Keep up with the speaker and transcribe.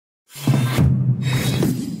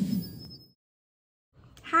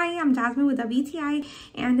Hi, I'm Jasmine with WTI,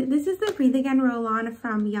 and this is the Breathe Again roll-on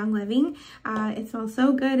from Young Living. It smells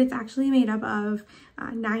so good. It's actually made up of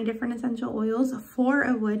 9 different essential oils, 4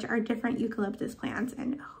 of which are different eucalyptus plants.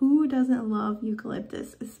 And who doesn't love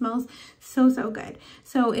eucalyptus? It smells so good.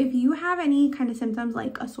 So if you have any kind of symptoms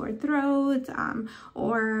like a sore throat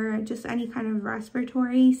or just any kind of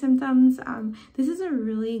respiratory symptoms, this is a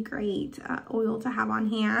really great oil to have on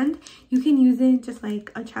hand. You can use it just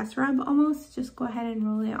like a chest rub almost. Just go ahead and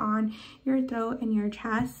roll it on your throat and your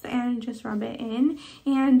chest and just rub it in,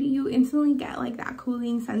 and you instantly get like that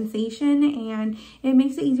cooling sensation, and it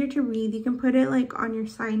makes it easier to breathe. You can put it like on your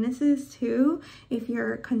sinuses too if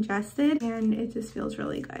you're congested, and it just feels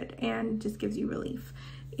really good and just gives you relief.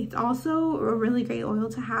 It's also a really great oil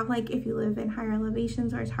to have like if you live in higher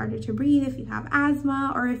elevations or it's harder to breathe, if you have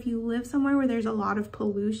asthma, or if you live somewhere where there's a lot of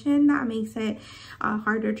pollution that makes it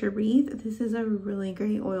harder to breathe. This is a really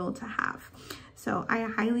great oil to have. So I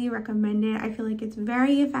highly recommend it. I feel like it's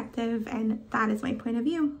very effective, and that is my point of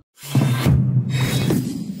view.